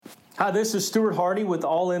Hi, this is Stuart Hardy with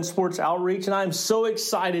All In Sports Outreach, and I'm so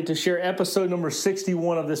excited to share episode number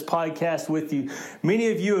 61 of this podcast with you. Many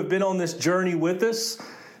of you have been on this journey with us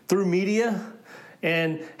through media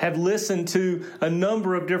and have listened to a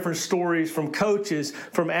number of different stories from coaches,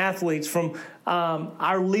 from athletes, from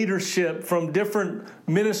our leadership, from different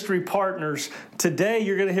ministry partners. Today,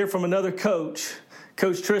 you're going to hear from another coach,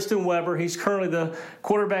 Coach Tristan Weber. He's currently the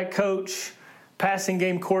quarterback coach, passing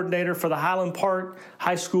game coordinator for the Highland Park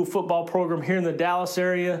High School football program here in the Dallas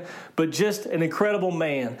area, but just an incredible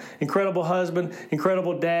man, incredible husband,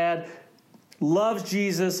 incredible dad, loves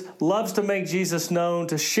Jesus, loves to make Jesus known,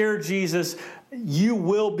 to share Jesus. You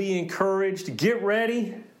will be encouraged. Get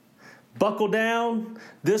ready. Buckle down.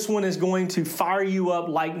 This one is going to fire you up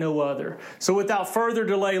like no other. So without further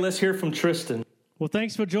delay, let's hear from Tristan. Well,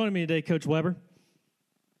 thanks for joining me today, Coach Weber.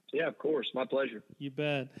 Yeah, of course. My pleasure. You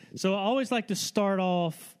bet. So I always like to start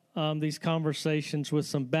off these conversations with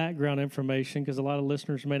some background information because a lot of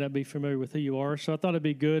listeners may not be familiar with who you are. So I thought it'd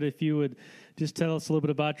be good if you would just tell us a little bit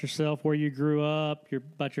about yourself, where you grew up,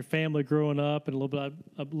 about your family growing up, and a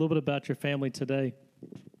little bit about your family today.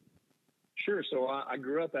 Sure. So I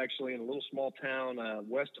grew up actually in a little small town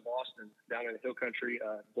west of Austin, down in the hill country,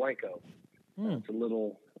 Blanco. It's a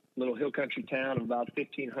little hill country town of about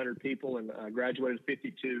 1,500 people, and I graduated at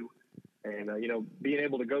 52. And, being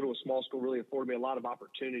able to go to a small school really afforded me a lot of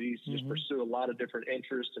opportunities to just pursue a lot of different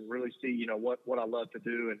interests and really see, what I love to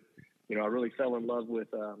do. And, I really fell in love with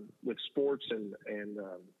sports and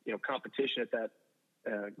competition at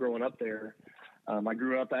that, growing up there. I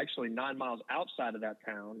grew up actually 9 miles outside of that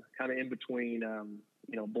town, kind of in between,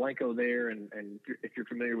 Blanco there. And if you're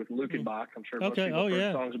familiar with Lukenbach, I'm sure most people have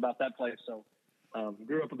heard songs about that place. So,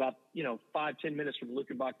 grew up about, 5-10 minutes from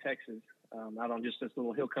Lukenbach, Texas, out on just this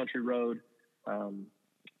little hill country road.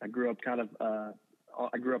 I grew up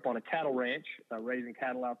I grew up on a cattle ranch, raising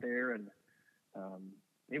cattle out there. And,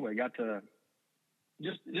 anyway, got to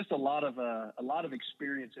just a lot of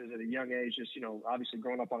experiences at a young age. Just, obviously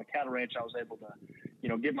growing up on a cattle ranch, I was able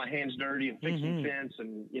to, get my hands dirty and fixing fence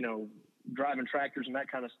and, driving tractors and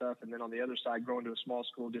that kind of stuff. And then on the other side, going to a small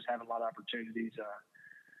school, just having a lot of opportunities.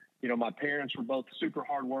 My parents were both super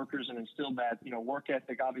hard workers and instilled that, work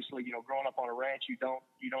ethic. Obviously, growing up on a ranch, you don't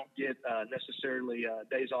get necessarily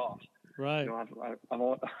days off. Right. I've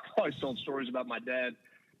always told stories about my dad.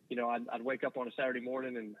 I'd wake up on a Saturday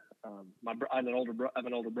morning and I have an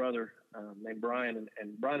older brother named Brian,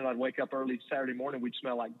 and Brian and I'd wake up early Saturday morning. We'd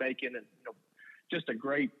smell like bacon and just a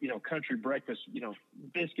great country breakfast.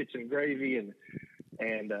 Biscuits and gravy and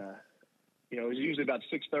it was usually about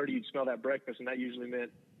 6:30. You'd smell that breakfast, and that usually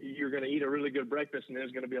meant you're going to eat a really good breakfast, and then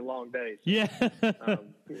it's going to be a long day. So,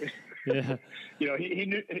 yeah. Yeah. He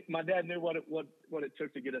knew. My dad knew what it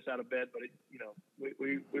took to get us out of bed, but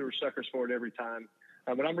we were suckers for it every time.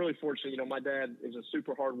 But I'm really fortunate. My dad is a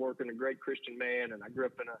super hard worker and a great Christian man, and I grew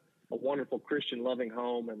up in a wonderful Christian loving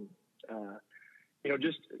home, and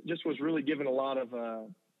just was really given a lot of.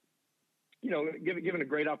 Given a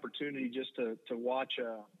great opportunity just to watch,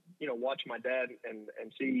 watch my dad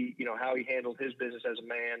and see, how he handled his business as a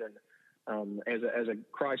man and as a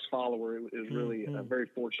Christ follower. It was really very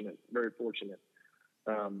fortunate, very fortunate.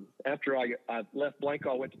 After I left Blanco,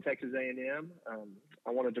 I went to Texas A&M. I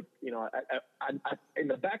wanted to, I in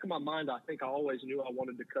the back of my mind, I think I always knew I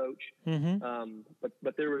wanted to coach.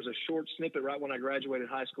 But there was a short snippet right when I graduated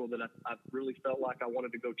high school that I really felt like I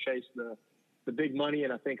wanted to go chase the big money.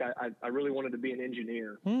 And I think I really wanted to be an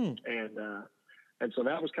engineer. And so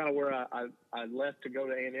that was kind of where I left to go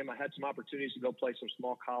to A&M. I had some opportunities to go play some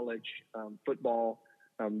small college football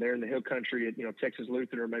there in the hill country at, Texas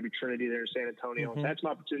Lutheran or maybe Trinity there in San Antonio. And had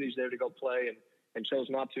some opportunities there to go play and chose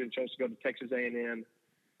not to and chose to go to Texas A&M.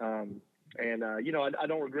 I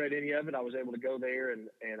don't regret any of it. I was able to go there and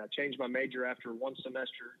I changed my major after one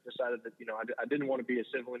semester, decided that, I didn't want to be a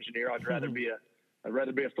civil engineer. I'd rather be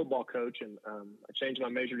a football coach. And I changed my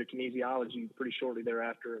major to kinesiology pretty shortly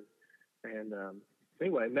thereafter. And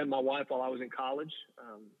anyway, I met my wife while I was in college.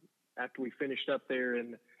 After we finished up there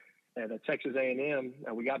at Texas A&M,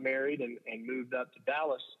 we got married and moved up to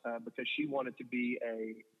Dallas because she wanted to be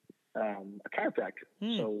a chiropractor.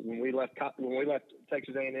 So when we left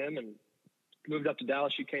Texas A&M and moved up to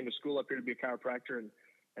Dallas, she came to school up here to be a chiropractor,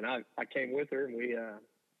 and I came with her. And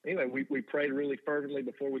we prayed really fervently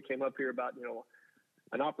before we came up here about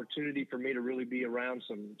an opportunity for me to really be around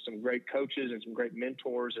some great coaches and some great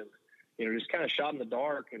mentors, and just kind of shot in the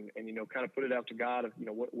dark and kind of put it out to God of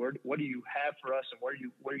what do you have for us and where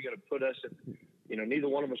are you going to put us? And neither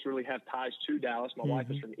one of us really have ties to Dallas. My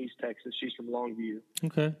wife is from East Texas; she's from Longview.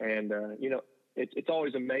 Okay, and it's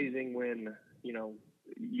always amazing when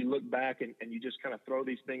you look back and you just kind of throw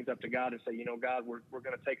these things up to God and say, God, we're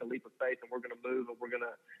going to take a leap of faith and we're going to move and we're going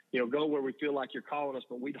to, go where we feel like you're calling us,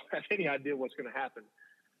 but we don't have any idea what's going to happen.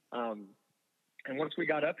 And once we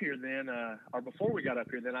got up here then, or before we got up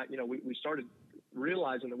here, then we started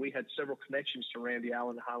realizing that we had several connections to Randy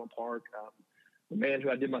Allen in Highland Park. The man who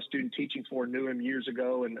I did my student teaching for knew him years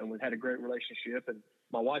ago, and we had a great relationship. And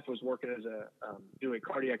my wife was working as doing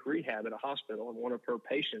cardiac rehab at a hospital, and one of her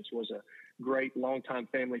patients was a great longtime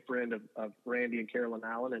family friend of Randy and Carolyn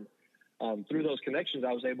Allen. And through those connections,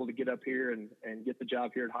 I was able to get up here and get the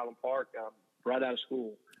job here at Highland Park right out of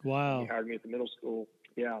school. Wow! He hired me at the middle school.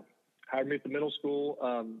 Yeah, hired me at the middle school.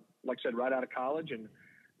 Like I said, right out of college, and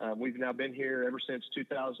we've now been here ever since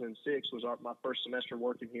 2006 was my first semester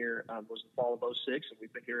working here, was the fall of 06, and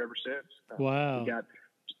we've been here ever since. Wow.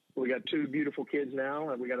 We got two beautiful kids now,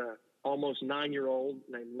 and we got a almost 9-year-old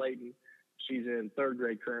named Layton. She's in 3rd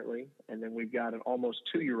grade currently. And then we've got an almost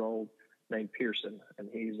 2-year-old named Pearson, and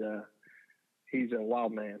he's a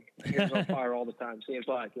wild man. He's on fire all the time. Seems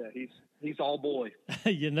like, yeah, he's all boy.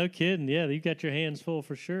 Yeah, no kidding. Yeah, you've got your hands full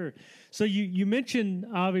for sure. So you mentioned,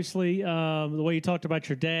 obviously, the way you talked about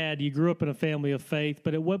your dad. You grew up in a family of faith,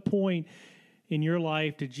 but at what point in your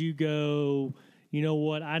life did you go, you know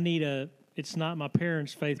what, it's not my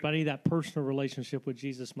parents' faith, but I need that personal relationship with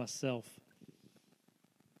Jesus myself?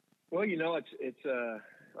 Well, it's like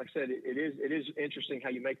I said, it is interesting how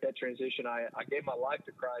you make that transition. I gave my life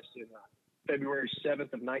to Christ in February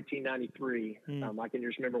 7th of 1993. I can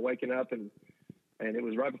just remember waking up and it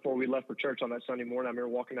was right before we left for church on that Sunday morning. I remember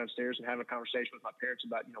walking downstairs and having a conversation with my parents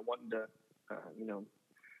about, wanting to,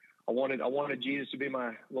 I wanted Jesus to be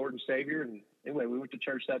my Lord and Savior. And anyway, we went to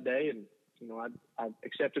church that day, and, I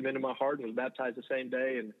accepted him into my heart and was baptized the same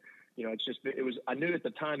day. And, I knew at the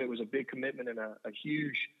time it was a big commitment and a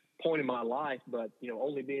huge point in my life, but,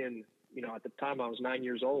 only being, at the time I was 9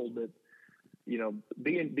 years old, but,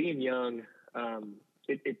 being young,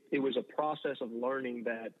 it was a process of learning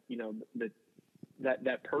that,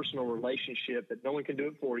 that personal relationship that no one can do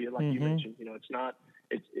it for you. Like you mentioned,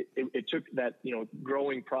 it took that,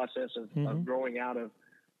 growing process of growing out of,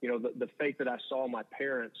 the faith that I saw my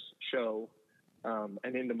parents show,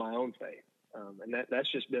 and into my own faith. And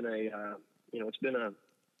that's just been it's been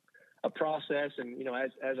a process. And,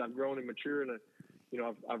 as I've grown and matured, and,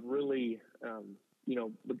 I've really,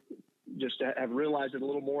 just have realized it a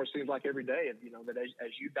little more, it seems like every day, and, that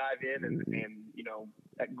as you dive in and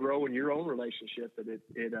grow in your own relationship, that it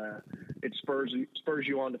spurs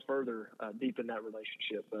you on to further deepen that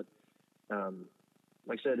relationship. But,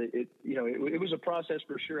 like I said, it was a process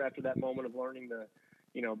for sure after that moment of learning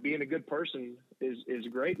being a good person is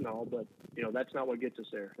great and all, but, that's not what gets us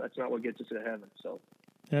there. That's not what gets us to heaven. So.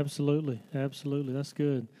 Absolutely. That's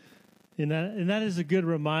good. And that is a good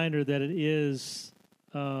reminder that it is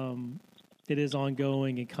ongoing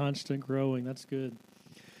and constant growing. That's good.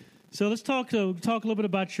 So let's talk a little bit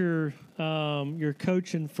about your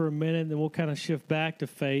coaching for a minute, and then we'll kind of shift back to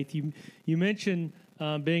faith. You mentioned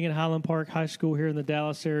being at Highland Park High School here in the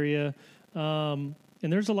Dallas area, and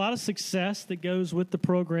there's a lot of success that goes with the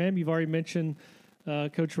program. You've already mentioned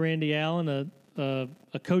Coach Randy Allen, a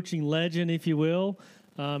coaching legend, if you will,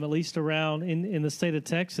 at least around in the state of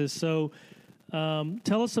Texas. So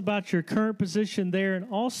tell us about your current position there, and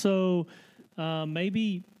also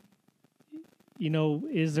maybe,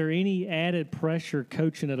 is there any added pressure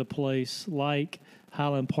coaching at a place like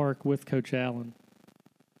Highland Park with Coach Allen?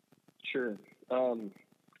 Sure.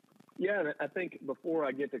 Yeah, and I think before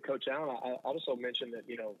I get to Coach Allen, I also mentioned that,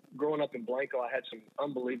 growing up in Blanco, I had some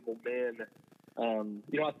unbelievable men. I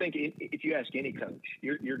think if you ask any coach,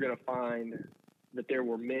 you're going to find that there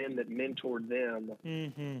were men that mentored them,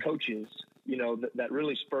 coaches, that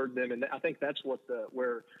really spurred them. And I think that's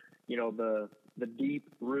where the deep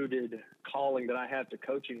rooted calling that I have to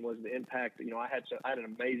coaching was the impact. I had an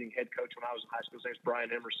amazing head coach when I was in high school. His name's Brian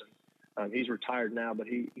Emerson. He's retired now, but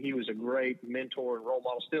he was a great mentor and role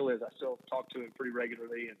model. Still is. I still talk to him pretty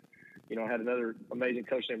regularly. And, I had another amazing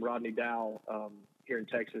coach named Rodney Dow, here in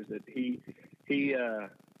Texas, that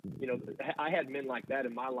I had men like that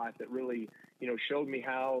in my life that really, showed me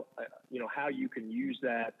how you can use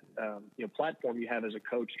that, platform you have as a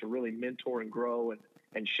coach to really mentor and grow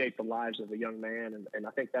and shape the lives of a young man. And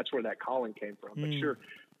I think that's where that calling came from. But sure.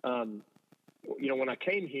 When I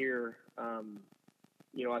came here, I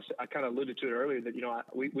kind of alluded to it earlier that,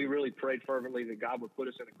 we really prayed fervently that God would put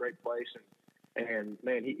us in a great place. And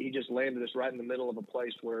man, he just landed us right in the middle of a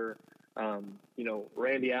place where,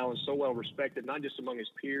 Randy Allen's so well respected, not just among his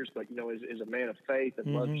peers, but, is a man of faith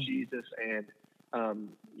and loves Jesus. And,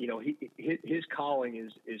 his calling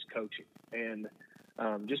is coaching. And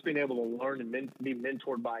just being able to learn and be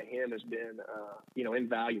mentored by him has been,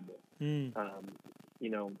 invaluable.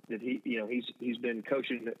 That he's been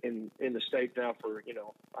coaching in the state now for,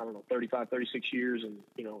 35, 36 years, and,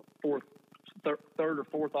 third or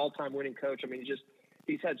fourth all-time winning coach. I mean,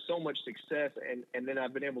 he's had so much success, and then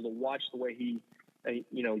I've been able to watch the way he,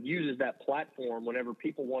 uses that platform whenever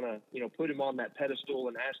people want to, put him on that pedestal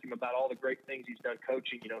and ask him about all the great things he's done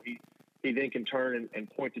coaching. He then can turn and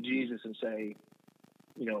point to Jesus and say,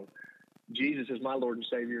 Jesus is my Lord and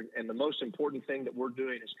Savior. And the most important thing that we're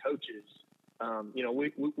doing as coaches,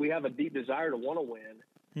 we have a deep desire to want to win,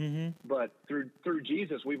 but through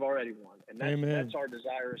Jesus, we've already won. And that's our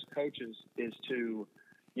desire as coaches, is to,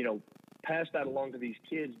 pass that along to these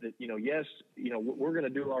kids that, yes, we're going to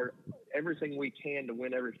do everything we can to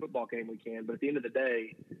win every football game we can. But at the end of the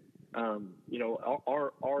day, our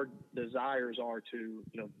desires are to,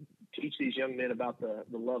 teach these young men about the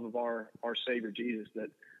love of our Savior Jesus,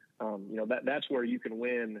 that, that's where you can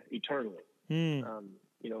win eternally. And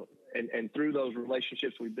through those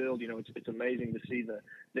relationships we build, it's amazing to see the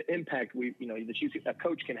impact that a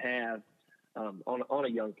coach can have on a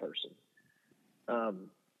young person.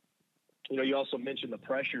 You also mentioned the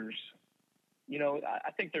pressures.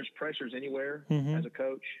 I think there's pressures anywhere as a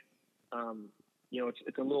coach.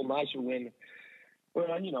 It's a little nicer when,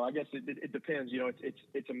 I guess it depends.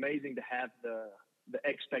 It's amazing to have the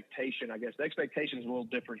expectation. I guess the expectation is a little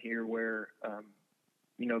different here, where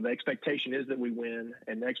the expectation is that we win,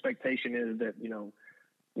 and the expectation is that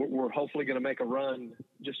we're hopefully going to make a run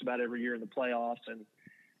just about every year in the playoffs. And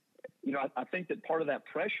I think that part of that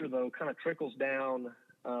pressure, though, kind of trickles down,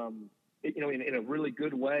 in a really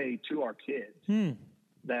good way to our kids.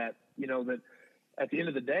 That that at the end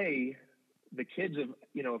of the day, the kids have,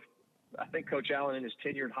 I think Coach Allen in his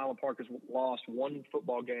tenure at Highland Park has lost one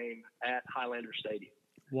football game at Highlander Stadium.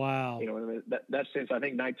 Wow. That's since, I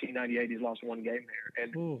think, 1998, he's lost one game there.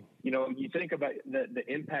 And, you think about the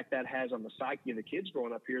impact that has on the psyche of the kids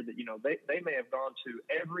growing up here, that, they may have gone to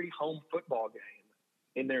every home football game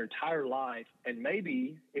in their entire life. And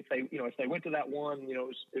maybe if they went to that one, it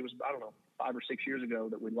was, I don't know, 5 or 6 years ago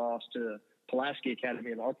that we lost to Pulaski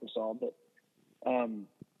Academy in Arkansas. But,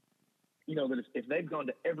 that if they've gone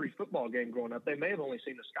to every football game growing up, they may have only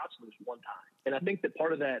seen the Scots lose one time. And I think that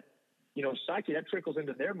part of that, psyche, that trickles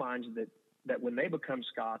into their minds, that when they become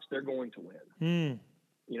Scots, they're going to win.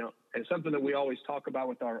 And something that we always talk about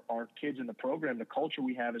with our kids in the program, the culture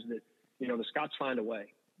we have, is that, the Scots find a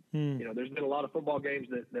way. There's been a lot of football games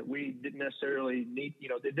that we didn't necessarily need,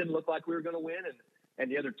 it didn't look like we were going to win, and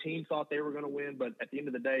the other team thought they were going to win. But at the end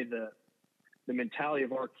of the day, the mentality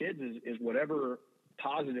of our kids is whatever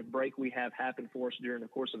positive break we have happen for us during the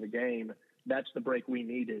course of the game, that's the break we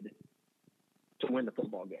needed to win the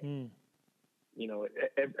football game.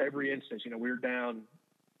 Every instance, we were down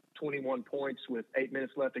 21 points with 8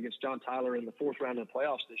 minutes left against John Tyler in the fourth round of the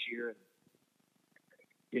playoffs this year.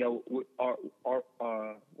 One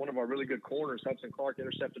of our really good corners, Hudson Clark,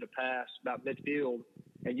 intercepted a pass about midfield,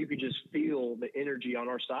 and you could just feel the energy on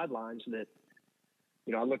our sidelines. That,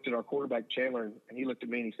 I looked at our quarterback Chandler, and he looked at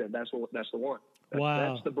me and he said, "That's the one.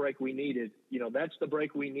 Wow. That's the break we needed. That's the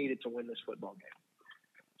break we needed to win this football game."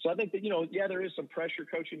 So I think that, there is some pressure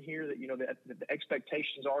coaching here, that, that the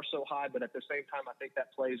expectations are so high, but at the same time, I think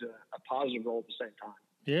that plays a positive role at the same time.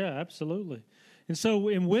 Yeah, absolutely. And so,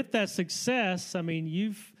 and with that success, I mean,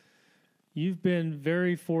 you've been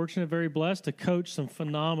very fortunate, very blessed to coach some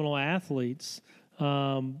phenomenal athletes.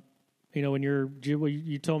 When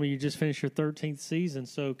you told me you just finished your 13th season,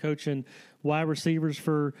 so coaching wide receivers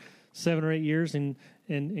for 7 or 8 years, and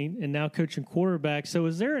now coaching quarterbacks. So,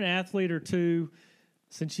 is there an athlete or two,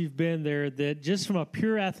 since you've been there, that just from a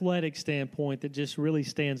pure athletic standpoint, that just really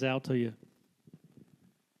stands out to you?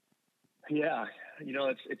 Yeah,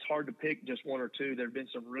 it's hard to pick just one or two. There have been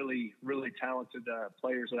some really, really talented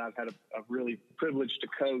players that I've had a really privilege to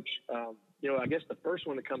coach. I guess the first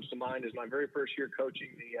one that comes to mind is my very first year coaching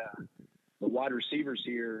the wide receivers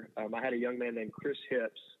here. I had a young man named Chris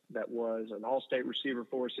Hips that was an all-state receiver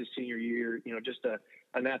for us his senior year. Just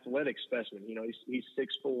an athletic specimen. He's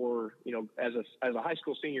 6'4". As a high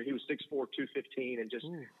school senior, he was 6'4", 215, and just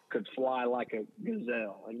could fly like a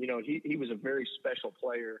gazelle. And he was a very special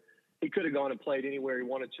player. He could have gone and played anywhere he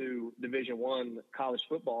wanted to, Division I college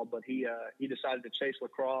football, but he decided to chase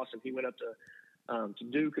lacrosse, and he went up to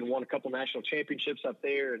Duke and won a couple national championships up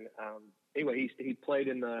there. And anyway, he played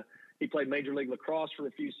played Major League Lacrosse for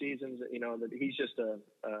a few seasons. That he's just a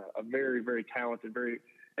very, very talented,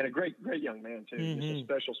 and a great young man too.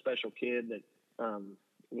 Just a special kid that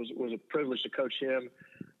was a privilege to coach him.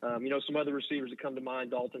 Some other receivers that come to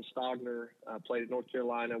mind, Dalton Stogner played at North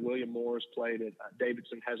Carolina. William Morris played at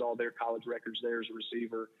Davidson, has all their college records there as a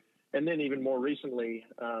receiver. And then even more recently,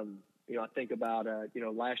 I think about,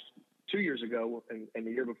 2 years ago and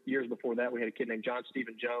the years before that, we had a kid named John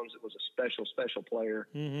Stephen Jones that was a special player.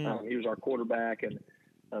 Mm-hmm. He was our quarterback, and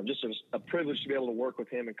just a privilege to be able to work with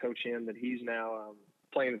him and coach him, that he's now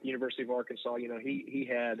playing at the University of Arkansas. He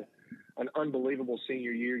had an unbelievable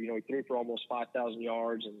senior year. He threw for almost 5,000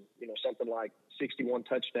 yards and, something like 61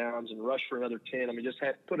 touchdowns and rushed for another 10. I mean, just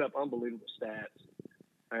had put up unbelievable stats.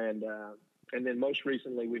 And then most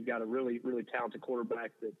recently, we've got a really, really talented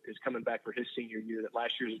quarterback that is coming back for his senior year. That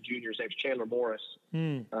last year as a junior, his name's Chandler Morris.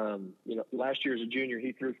 Last year as a junior,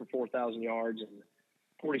 he threw for 4,000 yards and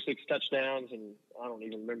 46 touchdowns, and I don't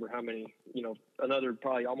even remember how many. Another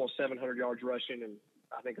probably almost 700 yards rushing, and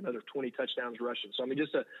I think another 20 touchdowns rushing. So I mean,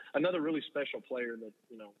 just another really special player that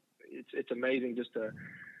it's amazing just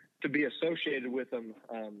to be associated with them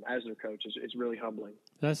as their coach. It's really humbling.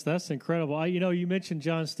 That's incredible. You mentioned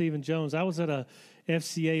John Stephen Jones. I was at a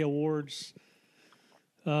FCA Awards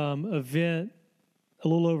event a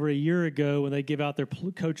little over a year ago when they give out their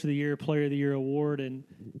Coach of the Year, Player of the Year award, and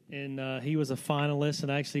he was a finalist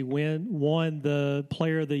and actually won the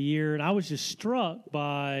Player of the Year. And I was just struck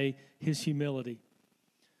by his humility,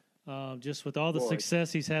 just with all the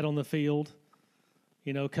success he's had on the field.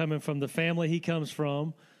 Coming from the family he comes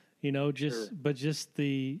from. But just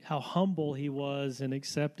how humble he was in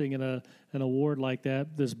accepting an award like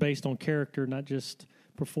that's based on character, not just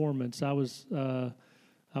performance. I was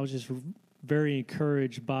just very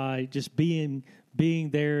encouraged by just being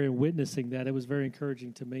there and witnessing that. It was very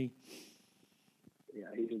encouraging to me. Yeah,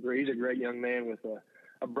 he's a great young man with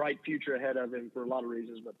a bright future ahead of him for a lot of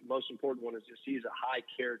reasons, but the most important one is just he's a high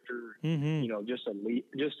character, just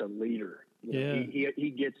a leader.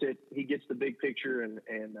 He gets it. He gets the big picture, and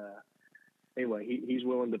anyway, he's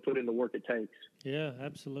willing to put in the work it takes. Yeah,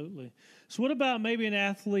 absolutely. So what about maybe an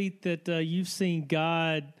athlete that you've seen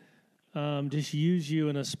God just use you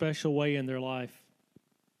in a special way in their life?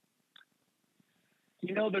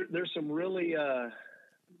 There's some really,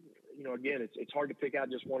 again, it's hard to pick out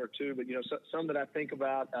just one or two, but, some that I think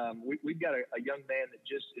about, we've got a young man that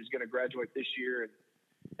just is going to graduate this year,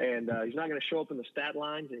 and he's not going to show up in the stat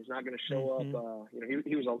lines, and he's not going to show up. He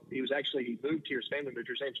moved here. His family moved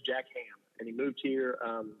here. His name's Jack Ham, and he moved here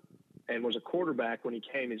and was a quarterback when he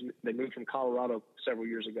came. They moved from Colorado several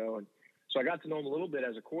years ago, and so I got to know him a little bit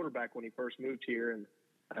as a quarterback when he first moved here, and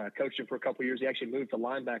coached him for a couple of years. He actually moved to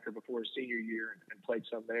linebacker before his senior year and played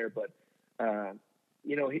some there, but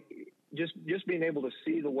he just being able to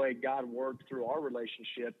see the way God worked through our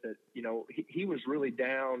relationship, that he was really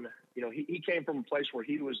down. He came from a place where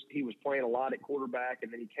he was playing a lot at quarterback,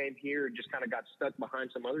 and then he came here and just kind of got stuck behind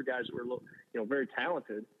some other guys that were very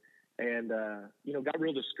talented, and got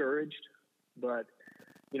real discouraged. But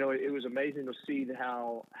it was amazing to see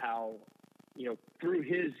how through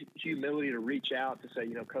his humility to reach out to say,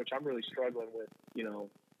 Coach, I'm really struggling with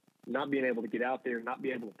not being able to get out there, not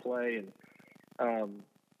being able to play, and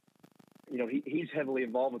he's heavily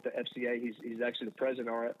involved with the FCA. He's actually the president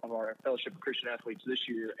of our Fellowship of Christian Athletes this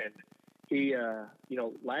year. And he,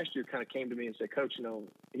 last year kind of came to me and said, Coach,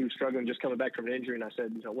 he was struggling just coming back from an injury. And I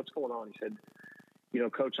said, what's going on? He said,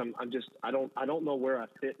 Coach, I don't know where I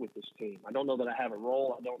fit with this team. I don't know that I have a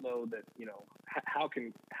role. I don't know that, how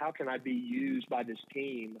can I be used by this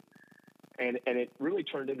team? And it really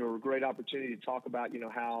turned into a great opportunity to talk about,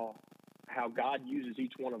 how God uses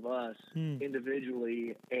each one of us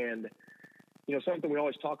individually. And, something we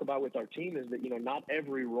always talk about with our team is that, not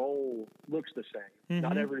every role looks the same.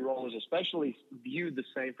 Not every role is especially viewed the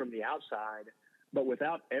same from the outside, but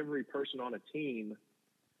without every person on a team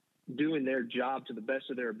doing their job to the best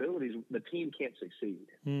of their abilities, the team can't succeed.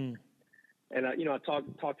 And, I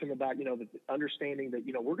talked to him about, the understanding that,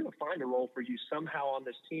 we're going to find a role for you somehow on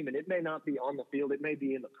this team. And it may not be on the field. It may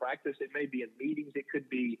be in the practice. It may be in meetings. It could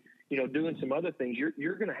be, doing some other things.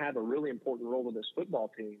 You're going to have a really important role in this football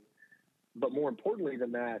team. But more importantly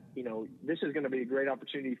than that, this is going to be a great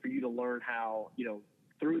opportunity for you to learn how,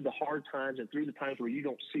 through the hard times and through the times where you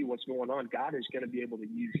don't see what's going on, God is going to be able to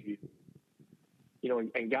use you.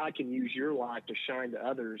 And God can use your life to shine to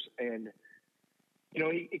others. And,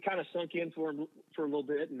 it kind of sunk in for him for a little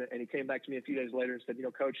bit. And he came back to me a few days later and said,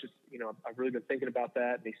 Coach, I've really been thinking about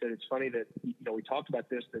that. And he said, it's funny that, we talked about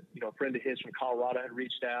this, that, a friend of his from Colorado had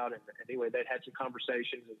reached out. And anyway, they'd had some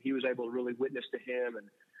conversations, and he was able to really witness to him and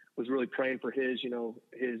was really praying for his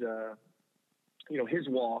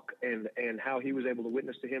walk and how he was able to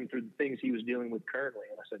witness to him through the things he was dealing with currently.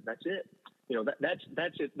 And I said, that's it.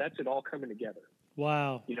 That's it. That's it all coming together.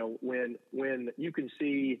 Wow. When you can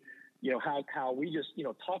see, how we just,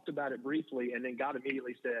 talked about it briefly, and then God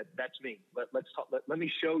immediately said, "That's me. Let's talk. Let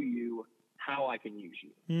me show you how I can use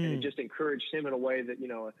you." And it just encouraged him in a way that,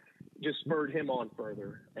 just spurred him on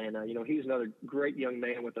further. And, he's another great young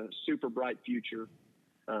man with a super bright future.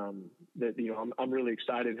 That, I'm really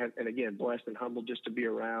excited and again, blessed and humbled just to be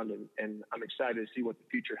around, and I'm excited to see what the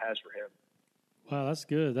future has for him. Wow, that's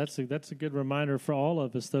good. That's a good reminder for all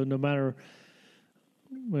of us, though, no matter,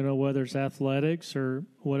 whether it's athletics or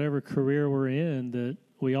whatever career we're in, that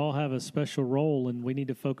we all have a special role, and we need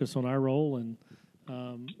to focus on our role and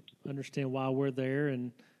understand why we're there.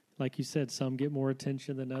 And like you said, some get more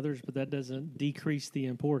attention than others, but that doesn't decrease the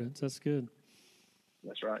importance. That's good.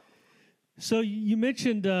 That's right. So you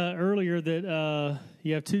mentioned earlier that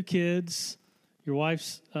you have 2 kids. Your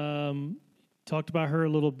wife's talked about her a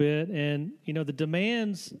little bit, and the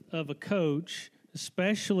demands of a coach,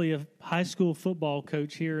 especially a high school football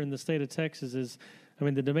coach here in the state of Texas,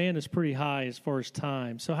 the demand is pretty high as far as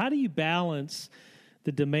time. So how do you balance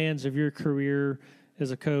the demands of your career as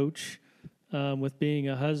a coach with being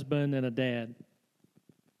a husband and a dad?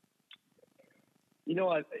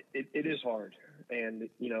 It is hard. And,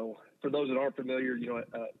 for those that aren't familiar,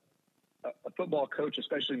 a football coach,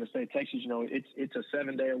 especially in the state of Texas, it's a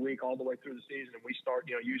 7-day-a-week all the way through the season. And we start,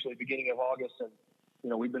 usually beginning of August. And,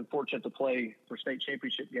 we've been fortunate to play for state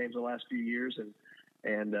championship games the last few years.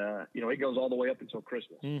 And it goes all the way up until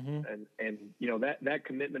Christmas. Mm-hmm. And that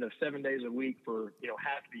commitment of 7 days a week for,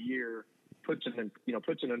 half the year puts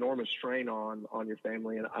an enormous strain on your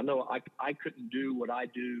family. And I know I couldn't do what I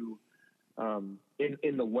do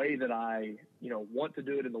in the way that I, want to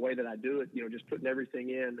do it, in the way that I do it, just putting everything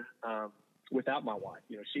in without my wife.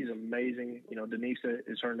 She's amazing. Denisa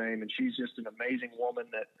is her name, and she's just an amazing woman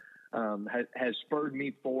that has spurred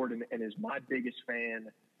me forward and is my biggest fan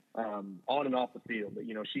on and off the field. But,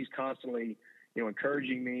 she's constantly,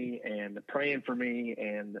 encouraging me and praying for me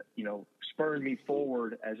and, spurring me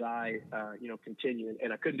forward as I, continue.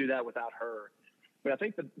 And I couldn't do that without her. But I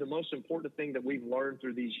think the most important thing that we've learned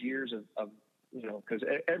through these years of because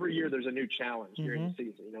every year there's a new challenge during the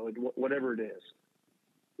season, whatever it is,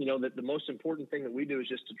 that the most important thing that we do is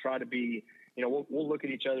just to try to be, we'll look at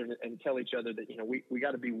each other and tell each other that, we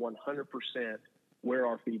got to be 100% where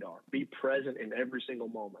our feet are, be present in every single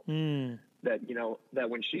moment. That, that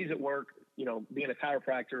when she's at work, being a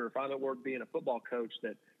chiropractor, or if I'm at work being a football coach,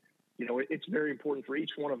 that, it's very important for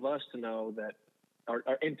each one of us to know that,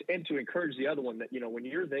 and to encourage the other one that, when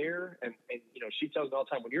you're there and she tells me all the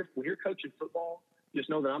time, when you're coaching football, just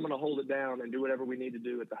know that I'm going to hold it down and do whatever we need to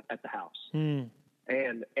do at the house. And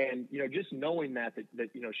just knowing that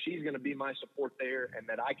she's going to be my support there, and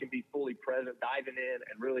that I can be fully present, diving in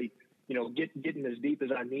and really, getting as deep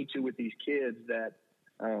as I need to with these kids, that,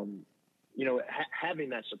 having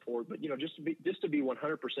that support, but, just to be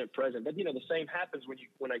 100% present. But, the same happens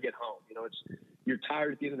when I get home. You're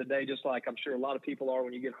tired at the end of the day, just like I'm sure a lot of people are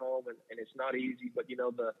when you get home, and it's not easy. But,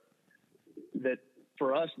 that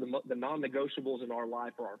for us, the non-negotiables in our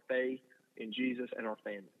life are our faith in Jesus and our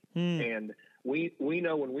family. And we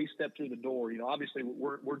know when we step through the door, obviously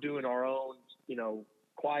we're doing our own,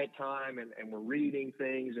 quiet time, and we're reading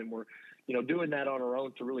things, and we're, doing that on our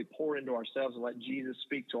own to really pour into ourselves and let Jesus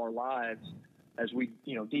speak to our lives as we,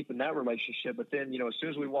 deepen that relationship. But then, as soon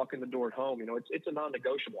as we walk in the door at home, it's a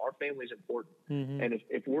non-negotiable. Our family is important. And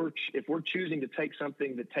if we're choosing to take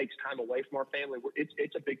something that takes time away from our family,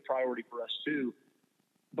 it's a big priority for us too.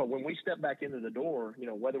 But when we step back into the door,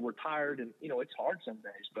 whether we're tired and, it's hard some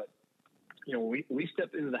days, but, we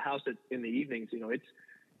step into the house in the evenings,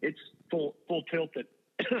 it's full tilt that,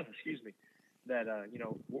 excuse me, that,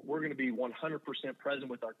 we're going to be 100% present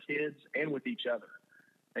with our kids and with each other.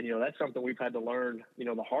 And, that's something we've had to learn,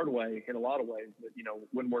 the hard way in a lot of ways. But,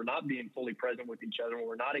 when we're not being fully present with each other, when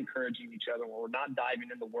we're not encouraging each other, when we're not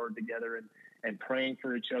diving in the Word together and praying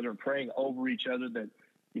for each other and praying over each other, that,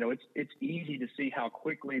 it's easy to see how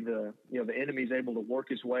quickly the enemy is able to work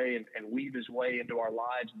his way and weave his way into our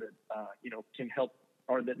lives that, can help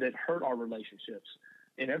or that hurt our relationships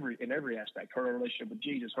in every aspect. Hurt our relationship with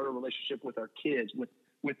Jesus, hurt our relationship with our kids,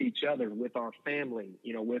 with each other, with our family,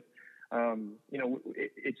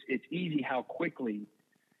 it's easy how quickly,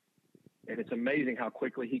 and it's amazing how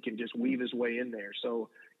quickly he can just weave his way in there. So,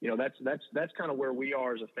 that's kind of where we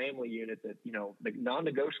are as a family unit, that, the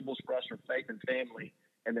non-negotiables for us are faith and family.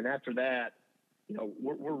 And then after that,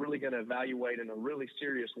 we're really going to evaluate in a really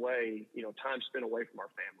serious way, time spent away from our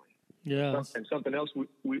family. Yeah. And something else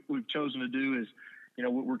we've chosen to do is,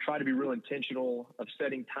 we're trying to be real intentional of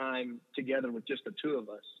setting time together with just the two of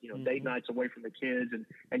us, date nights away from the kids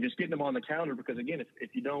and just getting them on the calendar. Because again, if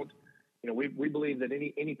you don't, we believe that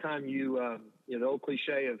anytime the old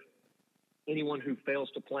cliche of anyone who fails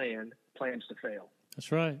to plan plans to fail.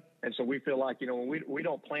 That's right. And so we feel like, when we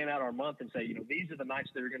don't plan out our month and say, these are the nights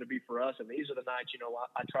that are going to be for us. And these are the nights,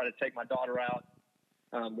 I try to take my daughter out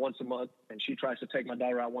once a month, and she tries to take my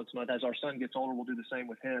daughter out once a month. As our son gets older, we'll do the same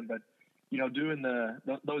with him. But, doing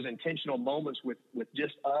those intentional moments with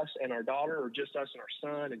just us and our daughter, or just us and our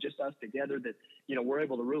son, and just us together, that, we're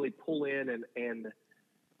able to really pull in and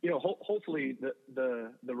hopefully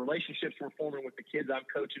the relationships we're forming with the kids I'm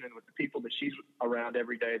coaching and with the people that she's around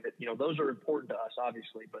every day, that, those are important to us,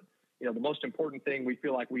 obviously. But, the most important thing we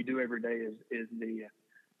feel like we do every day is the,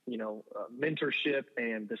 mentorship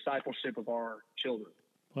and discipleship of our children.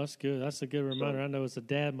 Well, that's good. That's a good reminder. I know as a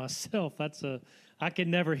dad myself, I can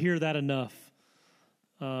never hear that enough.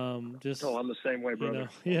 I'm the same way, brother.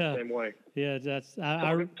 Yeah, same way. Yeah, that's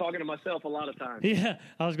talking to myself a lot of times. Yeah,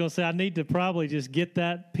 I was going to say I need to probably just get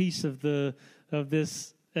that piece of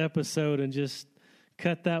this episode and just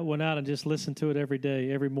cut that one out and just listen to it every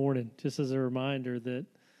day, every morning, just as a reminder that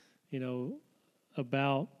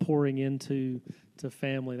about pouring into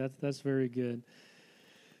family. That's very good.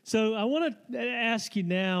 So I want to ask you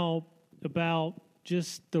now about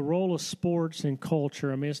just the role of sports and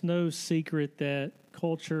culture. I mean, it's no secret that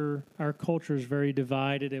our culture is very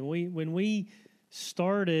divided. And when we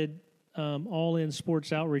started All In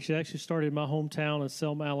Sports Outreach, it actually started in my hometown of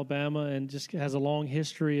Selma, Alabama, and just has a long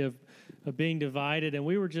history of being divided. And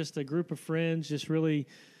we were just a group of friends, just really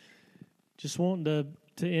just wanting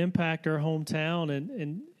to impact our hometown,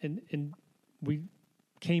 and we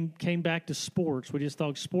came back to sports. We just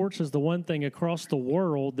thought sports is the one thing across the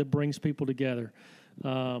world that brings people together.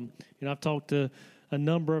 I've talked to a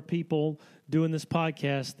number of people doing this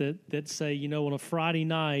podcast that say, on a Friday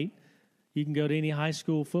night, you can go to any high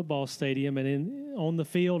school football stadium, and on the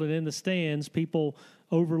field and in the stands, people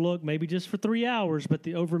overlook, maybe just for 3 hours, but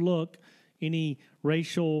they overlook any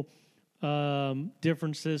racial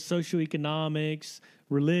differences, socioeconomics,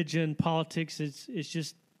 religion, politics. It's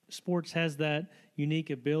just sports has that unique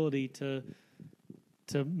ability to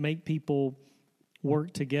make people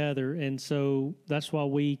work together. And so that's why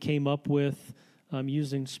we came up with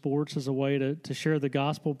using sports as a way to share the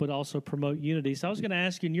gospel, but also promote unity. So I was going to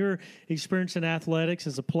ask you, in your experience in athletics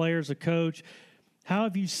as a player, as a coach, how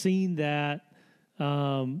have you seen that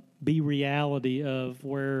be reality of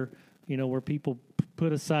where people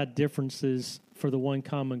put aside differences for the one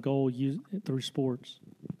common goal through sports?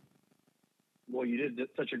 Well, you did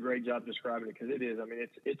such a great job describing it, because it is. I mean,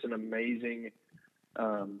 it's an amazing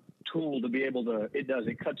tool to be able to.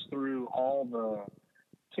 It cuts through all the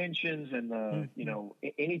tensions and the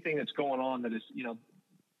anything that's going on. That is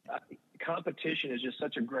competition is just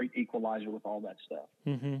such a great equalizer with all that stuff.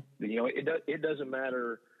 Mm-hmm. It doesn't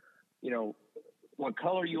matter what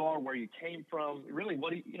color you are, where you came from, really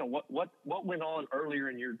what went on earlier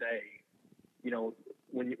in your day.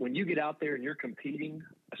 When you get out there and you're competing,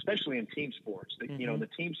 especially in team sports, the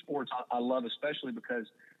team sports I love, especially because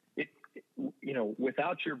it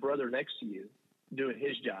without your brother next to you doing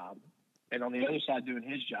his job and on the other side doing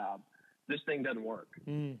his job, this thing doesn't work.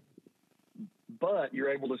 Mm. But you're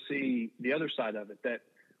able to see the other side of it, that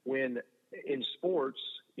when in sports,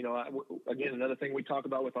 again, another thing we talk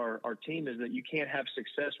about with our team is that you can't have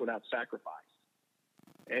success without sacrifice.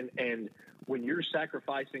 And when you're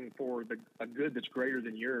sacrificing for a good that's greater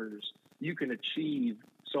than yours, you can achieve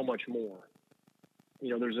so much more.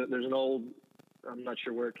 There's an old, I'm not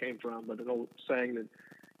sure where it came from, but an old saying that,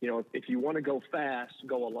 if you want to go fast,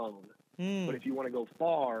 go alone. Mm. But if you want to go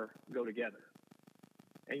far, go together.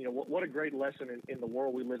 And what a great lesson in the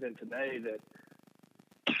world we live in today, that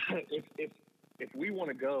if we want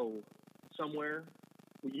to go somewhere,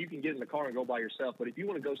 you can get in the car and go by yourself. But if you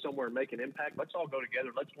want to go somewhere and make an impact, let's all go together.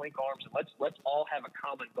 Let's link arms, and let's all have a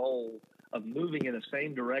common goal of moving in the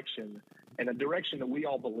same direction, and a direction that we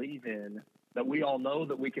all believe in, that we all know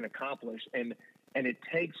that we can accomplish. And it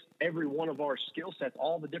takes every one of our skill sets,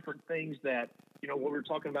 all the different things that, what we were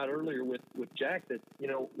talking about earlier with Jack, that,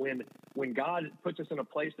 when God puts us in a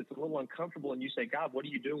place that's a little uncomfortable and you say, God, what are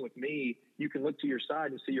you doing with me? You can look to your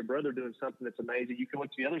side and see your brother doing something that's amazing. You can look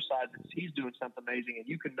to the other side and he's doing something amazing. And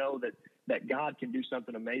you can know that God can do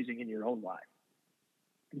something amazing in your own life.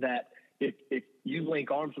 That if you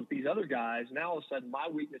link arms with these other guys, now all of a sudden my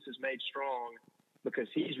weakness is made strong because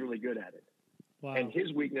he's really good at it. Wow. And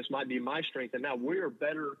his weakness might be my strength. And now we're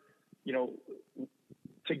better,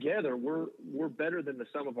 together we're better than the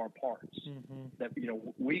sum of our parts. Mm-hmm. That,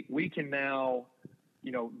 we can now,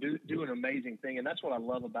 do an amazing thing. And that's what I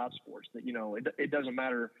love about sports, that, it doesn't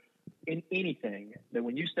matter in anything, that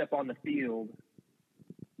when you step on the field,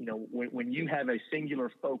 when you have a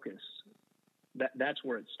singular focus that's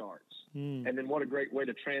where it starts. And then what a great way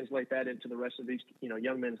to translate that into the rest of these,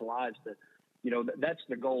 young men's lives that, that's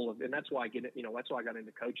the goal of, and that's why that's why I got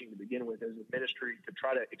into coaching to begin with as a ministry, to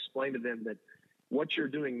try to explain to them that what you're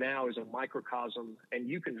doing now is a microcosm, and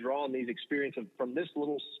you can draw on these experiences from this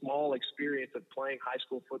little small experience of playing high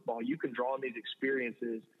school football. You can draw on these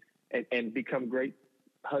experiences and become great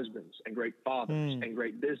husbands and great fathers and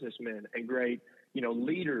great businessmen and great,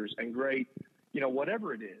 leaders and great,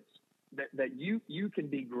 whatever it is. That you can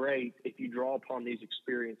be great if you draw upon these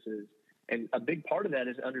experiences. And a big part of that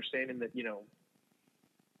is understanding that,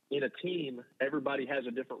 in a team, everybody has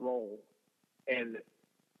a different role. And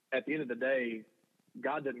at the end of the day,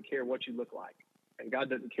 God doesn't care what you look like, and God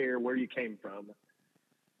doesn't care where you came from.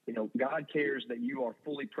 God cares that you are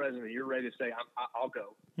fully present and you're ready to say, I'll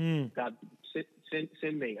go. God,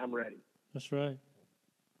 send me. I'm ready. That's right.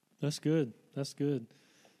 That's good. That's good.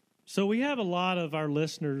 So we have a lot of our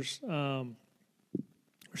listeners,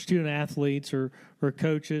 student athletes or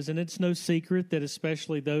coaches, and it's no secret that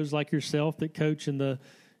especially those like yourself that coach in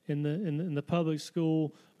the public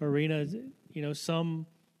school arena,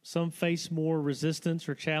 some face more resistance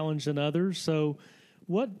or challenge than others. So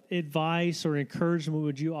what advice or encouragement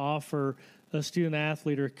would you offer a student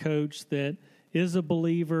athlete or coach that is a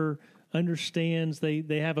believer, understands they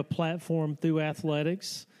have a platform through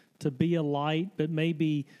athletics to be a light, but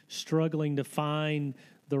maybe struggling to find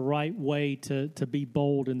the right way to be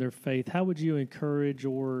bold in their faith? How would you encourage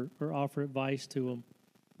or offer advice to them?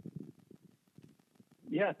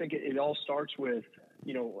 Yeah, I think it all starts with,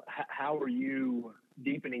 how are you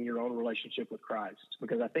deepening your own relationship with Christ?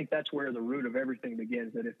 Because I think that's where the root of everything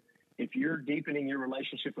begins, that if you're deepening your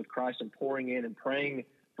relationship with Christ and pouring in and praying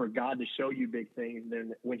for God to show you big things,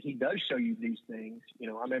 then when he does show you these things,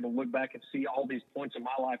 I'm able to look back and see all these points in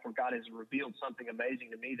my life where God has revealed something amazing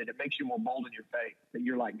to me, that it makes you more bold in your faith, that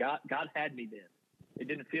you're like, God had me then. It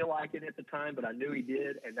didn't feel like it at the time, but I knew he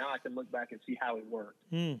did, and now I can look back and see how he worked.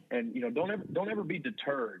 And, don't ever be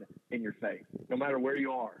deterred in your faith, no matter where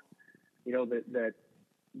you are. That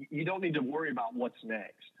you don't need to worry about what's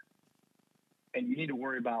next, and you need to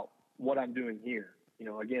worry about what I'm doing here.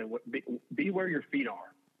 Again, be where your feet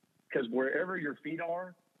are, because wherever your feet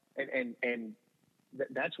are, and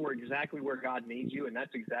that's exactly where God needs you, and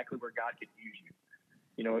that's exactly where God can use you.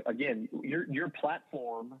 Again, your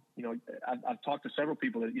platform. I've talked to several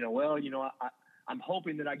people that I'm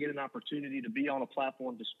hoping that I get an opportunity to be on a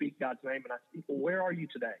platform to speak God's name, and I think, well, where are you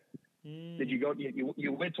today? Did you go?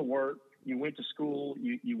 You went to work. You went to school,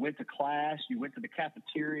 you went to class, you went to the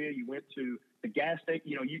cafeteria, you went to the gas station.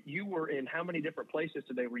 You were in how many different places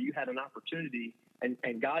today where you had an opportunity,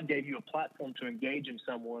 and God gave you a platform to engage in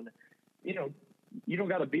someone. You don't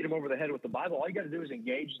got to beat them over the head with the Bible. All you got to do is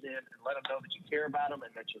engage them and let them know that you care about them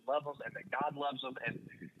and that you love them and that God loves them.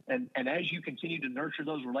 And as you continue to nurture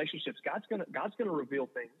those relationships, God's gonna reveal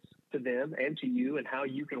things to them and to you, and how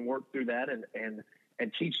you can work through that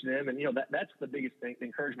and teach them. And, that's the biggest thing, the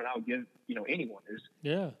encouragement I would give, anyone is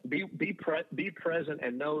be present,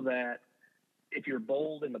 and know that if you're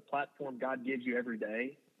bold in the platform God gives you every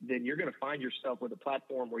day, then you're going to find yourself with a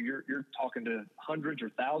platform where you're talking to hundreds or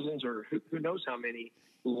thousands or who knows how many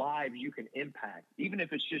lives you can impact. Even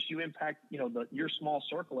if it's just you impact, your small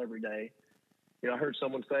circle every day. I heard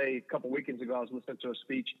someone say a couple weekends ago, I was listening to a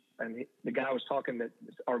speech, and the guy was talking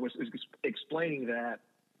was explaining that,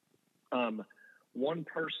 one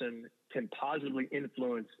person can positively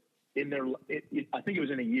influence I think it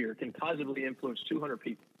was in a year, can positively influence 200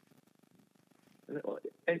 people.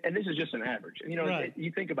 And this is just an average. And, right.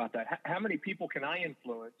 You think about that. How many people can I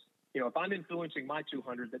influence? If I'm influencing my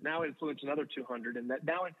 200, that now influence another 200, and that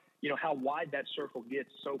now, how wide that circle gets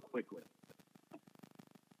so quickly.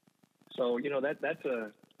 So, that's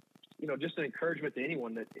just an encouragement to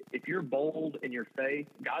anyone that if you're bold in your faith,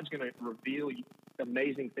 God's going to reveal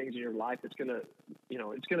amazing things in your life. It's going to,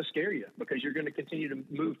 it's going to scare you, because you're going to continue to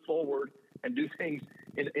move forward and do things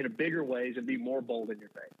in a bigger ways and be more bold in your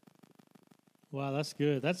faith. Wow, that's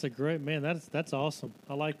good. That's a great, man. That's awesome.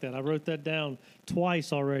 I like that. I wrote that down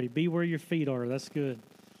twice already. Be where your feet are. That's good.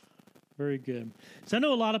 Very good. So I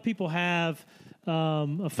know a lot of people have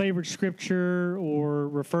a favorite scripture or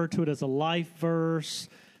refer to it as a life verse.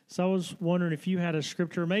 So I was wondering if you had a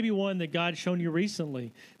scripture, maybe one that God's shown you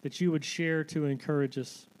recently, that you would share to encourage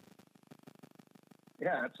us.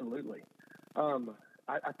 Yeah, absolutely.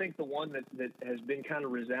 I think the one that has been kind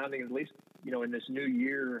of resounding, at least, in this new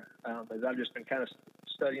year, as I've just been kind of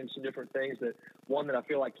studying some different things. That one that I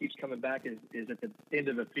feel like keeps coming back is at the end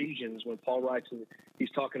of Ephesians when Paul writes and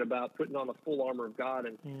he's talking about putting on the full armor of God.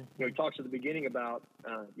 And he talks at the beginning about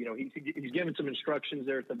he's given some instructions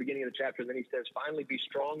there at the beginning of the chapter. And then he says, "Finally, be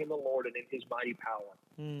strong in the Lord and in His mighty power."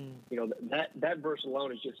 That verse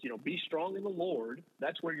alone is just be strong in the Lord.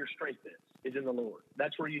 That's where your strength is in the Lord.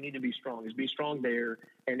 That's where you need to be strong. Is be strong there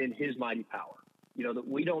and in His mighty power. That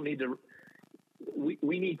we don't need to.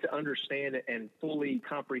 We need to understand it and fully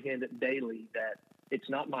comprehend it daily that it's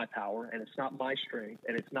not my power and it's not my strength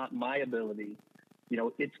and it's not my ability.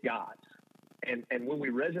 It's God's. And when we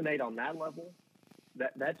resonate on that level,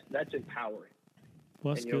 that's empowering.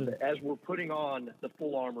 Well, that's good. As we're putting on the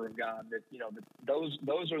full armor of God,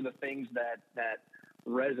 those are the things that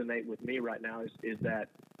resonate with me right now. Is that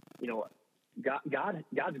God's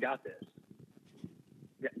got this.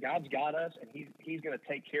 God's got us, and He's going to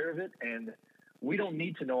take care of it. And we don't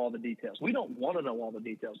need to know all the details. We don't want to know all the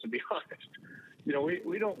details, to be honest.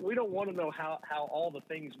 We don't want to know how all the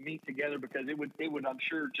things meet together, because it would I'm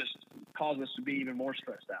sure just cause us to be even more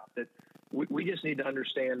stressed out. That we just need to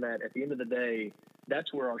understand that at the end of the day,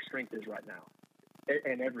 that's where our strength is right now,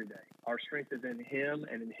 and every day. Our strength is in Him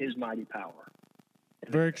and in His mighty power.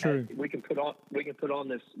 And very true. We can put on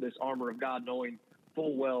this armor of God, knowing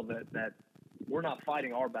full well that we're not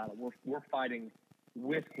fighting our battle. We're fighting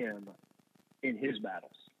with Him in His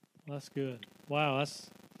battles. That's good. Wow,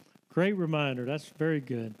 that's a great reminder. That's very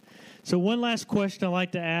good. So one last question I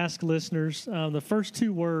like to ask listeners. The first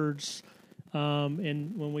two words,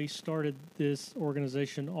 and when we started this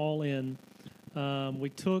organization, All In, we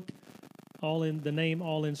took All In, the name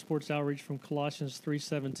All In Sports Outreach, from Colossians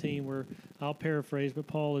 3:17, where I'll paraphrase, but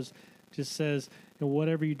Paul just says,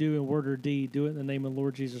 whatever you do in word or deed, do it in the name of the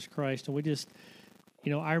Lord Jesus Christ. And we just,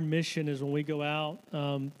 our mission is when we go out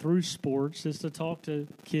through sports is to talk to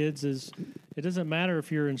kids. It doesn't matter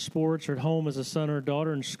if you're in sports or at home as a son or a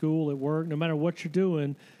daughter, in school, at work, no matter what you're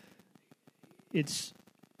doing,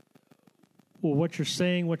 what you're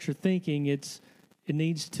saying, what you're thinking, it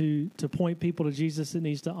needs to point people to Jesus. It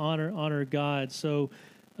needs to honor God. So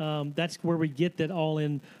that's where we get that All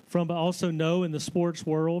In from. But also know in the sports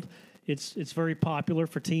world, it's very popular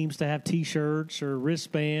for teams to have T-shirts or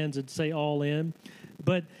wristbands and say All In.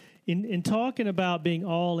 But in talking about being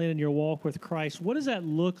all in your walk with Christ, what does that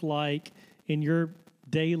look like in your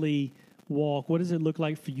daily walk? What does it look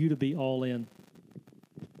like for you to be all in?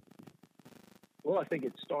 Well, I think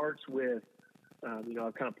it starts with,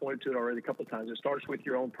 I've kind of pointed to it already a couple of times. It starts with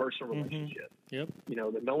your own personal relationship. Yep.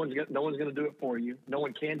 That no one's going to do it for you. No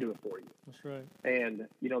one can do it for you. That's right. And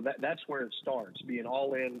that's where it starts, being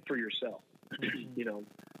all in for yourself.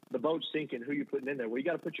 The boat's sinking. Who you putting in there? Well, you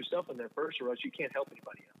got to put yourself in there first, or else you can't help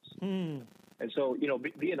anybody else. And so,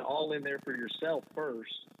 being all in there for yourself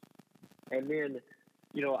first, and then,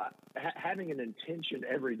 having an intention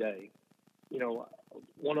every day.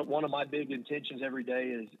 One of my big intentions every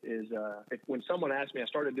day is when someone asks me, I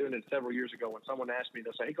started doing it several years ago. When someone asks me,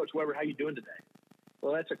 they'll say, "Hey, Coach Weber, how you doing today?"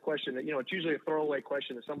 Well, that's a question that, it's usually a throwaway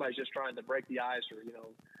question that somebody's just trying to break the ice, or,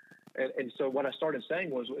 and so what I started saying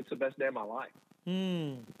was, "It's the best day of my life."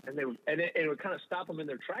 And it would kind of stop them in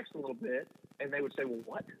their tracks a little bit, and they would say, "Well,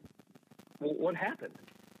 what? Well, what happened?"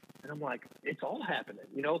 And I'm like, "It's all happening.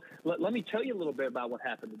 Let me tell you a little bit about what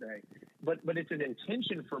happened today." But it's an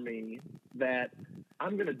intention for me that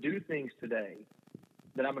I'm going to do things today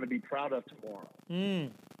that I'm going to be proud of tomorrow.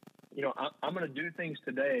 I'm going to do things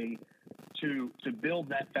today to build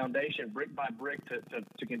that foundation brick by brick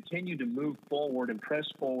to continue to move forward and press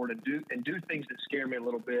forward and do things that scare me a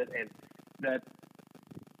little bit. And that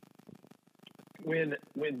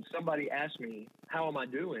when somebody asks me, "How am I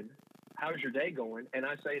doing? How's your day going?" and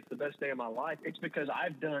I say it's the best day of my life, it's because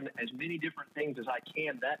I've done as many different things as I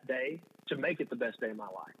can that day to make it the best day of my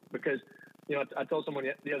life. Because, I told someone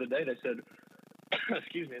the other day, they said,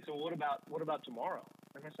 excuse me, I said, "Well, what about tomorrow?"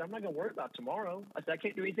 And I said, "I'm not going to worry about tomorrow." I said, "I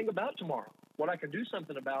can't do anything about tomorrow. What I can do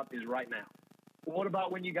something about is right now." "Well, what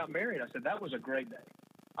about when you got married?" I said, "That was a great day.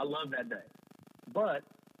 I love that day. But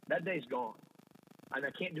that day's gone. And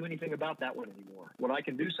I can't do anything about that one anymore. What I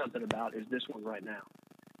can do something about is this one right now."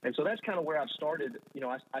 And so that's kind of where I've started.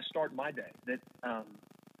 I start my day. That, I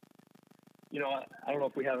don't know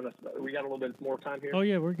if we have enough. We got a little bit more time here. Oh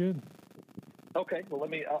yeah, we're good. Okay. Well,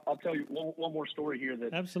 I'll tell you one more story here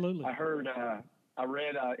that absolutely I heard. I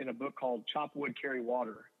read in a book called "Chop Wood, Carry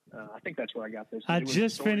Water." I think that's where I got this. I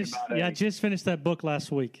just finished that book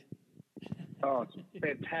last week. Oh, it's a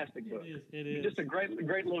fantastic book. It is. Just a great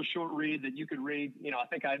little short read that you could read. I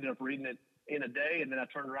think I ended up reading it in a day, and then I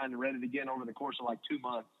turned around and read it again over the course of like 2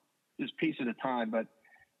 months, just piece at a time. But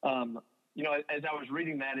as I was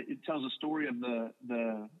reading that, it tells a story of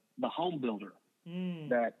the home builder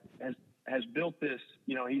that has built this.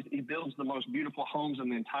 He builds the most beautiful homes in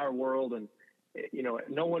the entire world, and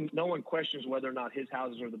no one questions whether or not his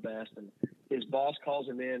houses are the best. And his boss calls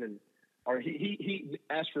him in, or he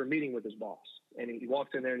asks for a meeting with his boss, and he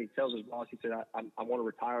walks in there and he tells his boss, he said, I want to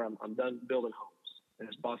retire. I'm done building homes. And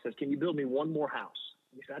his boss says, can you build me one more house?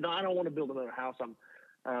 And he said, no, I don't want to build another house.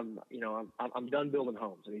 I'm done building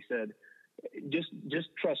homes. And he said, just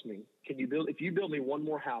trust me. If you build me one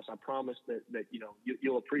more house, I promise that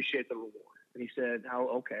you'll appreciate the reward. And he said,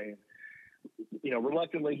 oh, okay.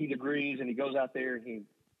 Reluctantly he agrees, and he goes out there and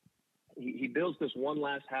he builds this one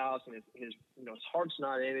last house, and his heart's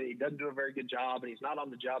not in it. He doesn't do a very good job, and he's not on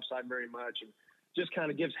the job site very much, and just kind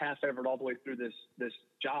of gives half effort all the way through this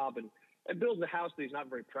job, and builds a house that he's not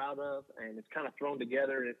very proud of, and it's kind of thrown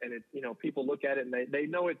together, and it people look at it and they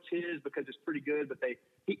know it's his because it's pretty good, but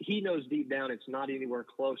he knows deep down it's not anywhere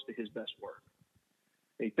close to his best work.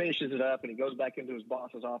 And he finishes it up, and he goes back into his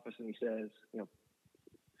boss's office, and he says,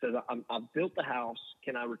 I've built the house.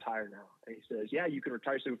 Can I retire now? And he says, yeah, you can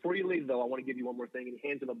retire. So before you leave, though, I want to give you one more thing. And he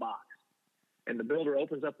hands him a box. And the builder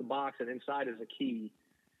opens up the box, and inside is a key.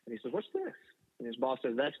 And he says, what's this? And his boss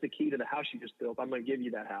says, that's the key to the house you just built. I'm going to give you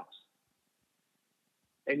that house.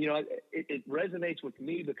 And, it resonates with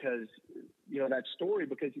me because, that story,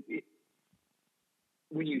 because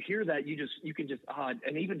when you hear that, you can just,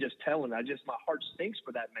 and even just telling, my heart sinks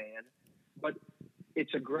for that man. But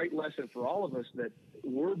it's a great lesson for all of us that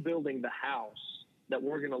we're building the house that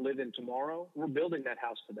we're going to live in tomorrow. We're building that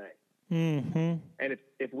house today. Mm-hmm. And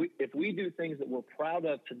if we do things that we're proud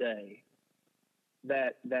of today,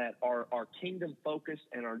 that are kingdom focused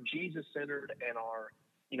and are Jesus centered and are,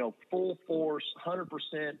 full force,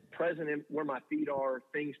 100% present in where my feet are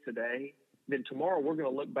things today, then tomorrow we're going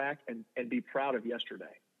to look back and be proud of yesterday.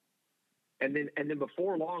 And then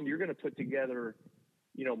before long, you're going to put together,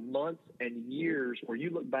 months and years where you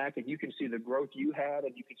look back and you can see the growth you had,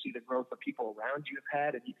 and you can see the growth the people around you have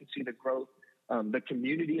had, and you can see the growth the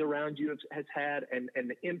community around you has had, and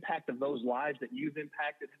the impact of those lives that you've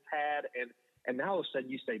impacted has had. And now all of a sudden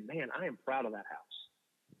you say, man, I am proud of that house.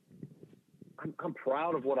 I'm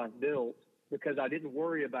proud of what I've built because I didn't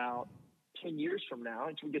worry about 10 years from now.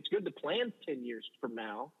 It's good to plan 10 years from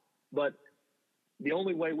now, but the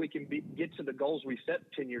only way we can get to the goals we set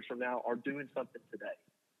 10 years from now are doing something today.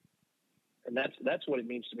 And that's what it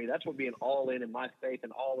means to me. That's what being all in my faith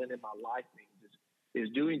and all in my life means,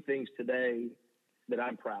 is doing things today that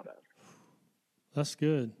I'm proud of. That's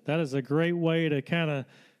good. That is a great way to kind of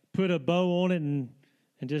put a bow on it and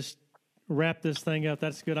just wrap this thing up.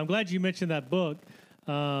 That's good. I'm glad you mentioned that book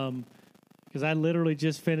because I literally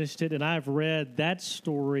just finished it, and I've read that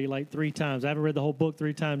story like 3 times. I haven't read the whole book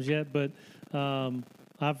 3 times yet, but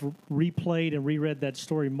I've replayed and reread that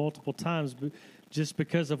story multiple times just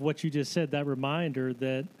because of what you just said, that reminder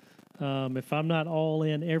that if I'm not all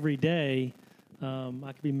in every day,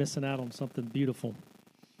 I could be missing out on something beautiful.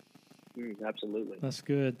 Absolutely. That's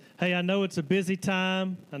good. Hey, I know it's a busy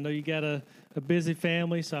time. I know you got a busy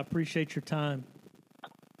family, so I appreciate your time.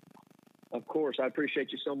 Of course. I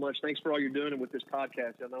appreciate you so much. Thanks for all you're doing with this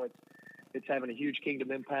podcast. I know it's having a huge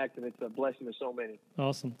kingdom impact, and it's a blessing to so many.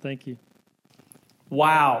 Awesome. Thank you.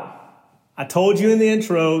 Wow. I told you in the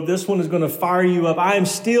intro, this one is going to fire you up. I am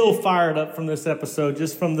still fired up from this episode,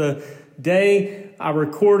 just from the day I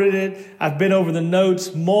recorded it. I've been over the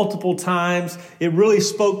notes multiple times. It really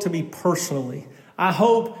spoke to me personally. I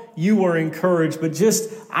hope you were encouraged, but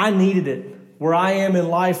I needed it. Where I am in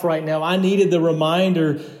life right now, I needed the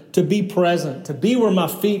reminder to be present, to be where my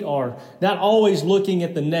feet are, not always looking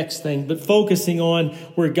at the next thing, but focusing on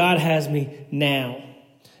where God has me now.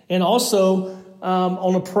 And also,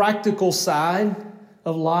 on a practical side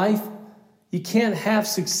of life, you can't have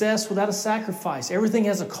success without a sacrifice. Everything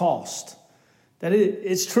has a cost.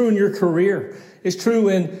 It's true in your career. It's true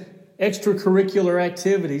in extracurricular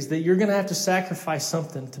activities that you're going to have to sacrifice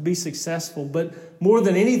something to be successful. But more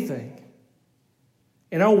than anything,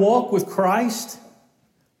 in our walk with Christ,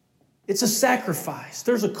 it's a sacrifice.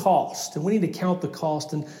 There's a cost, and we need to count the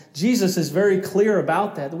cost. And Jesus is very clear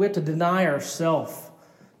about that we have to deny ourselves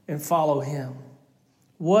and follow Him.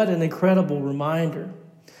 What an incredible reminder.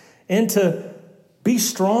 And to be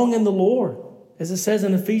strong in the Lord, as it says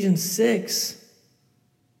in Ephesians 6.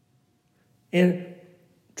 And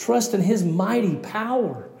trust in His mighty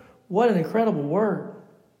power. What an incredible word.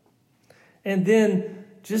 And then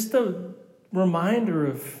just the reminder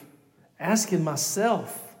of asking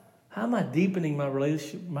myself, how am I deepening my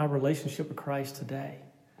relationship with Christ today?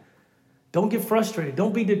 Don't get frustrated.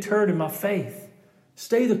 Don't be deterred in my faith.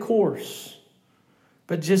 Stay the course.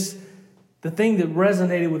 But just the thing that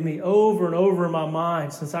resonated with me over and over in my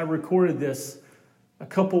mind since I recorded this a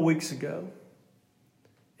couple weeks ago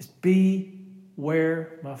is be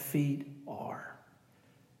where my feet are.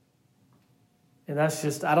 And that's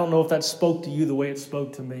just, I don't know if that spoke to you the way it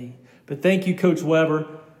spoke to me. But thank you, Coach Weber,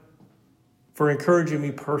 for encouraging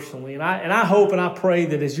me personally. And I hope and I pray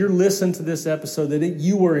that as you're listening to this episode, that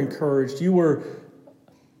you were encouraged. You were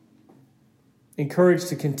encouraged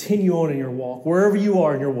to continue on in your walk, wherever you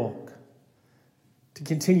are in your walk, to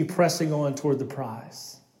continue pressing on toward the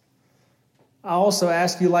prize. I also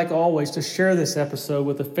ask you, like always, to share this episode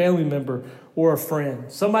with a family member or a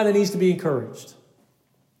friend, somebody that needs to be encouraged.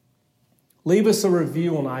 Leave us a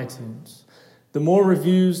review on iTunes. The more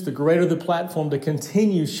reviews, the greater the platform to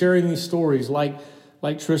continue sharing these stories like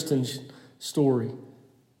Tristan's story,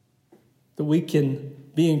 that we can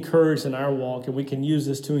be encouraged in our walk and we can use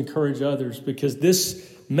this to encourage others, because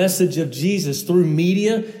this message of Jesus through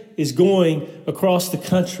media is going across the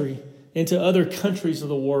country into other countries of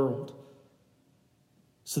the world.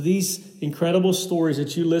 So these incredible stories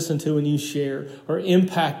that you listen to and you share are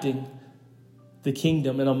impacting the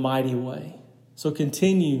kingdom in a mighty way. So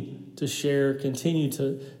continue to share, continue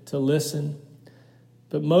to listen,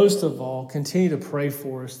 but most of all, continue to pray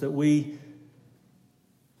for us that we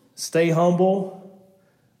stay humble,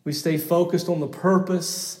 we stay focused on the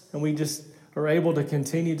purpose, and we just are able to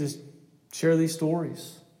continue to share these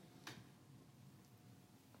stories.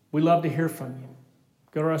 We love to hear from you.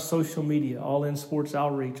 Go to our social media, All In Sports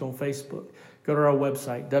Outreach on Facebook. Go to our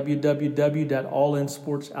website,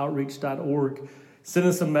 www.allinsportsoutreach.org. Send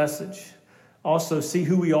us a message. Also, see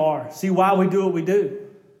who we are. See why we do what we do.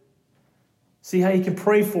 See how you can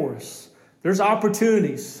pray for us. There's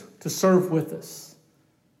opportunities to serve with us.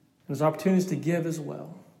 There's opportunities to give as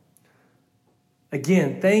well.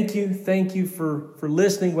 Again, thank you. Thank you for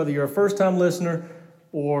listening, whether you're a first-time listener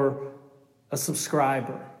or a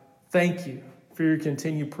subscriber. Thank you for your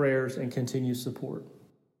continued prayers and continued support.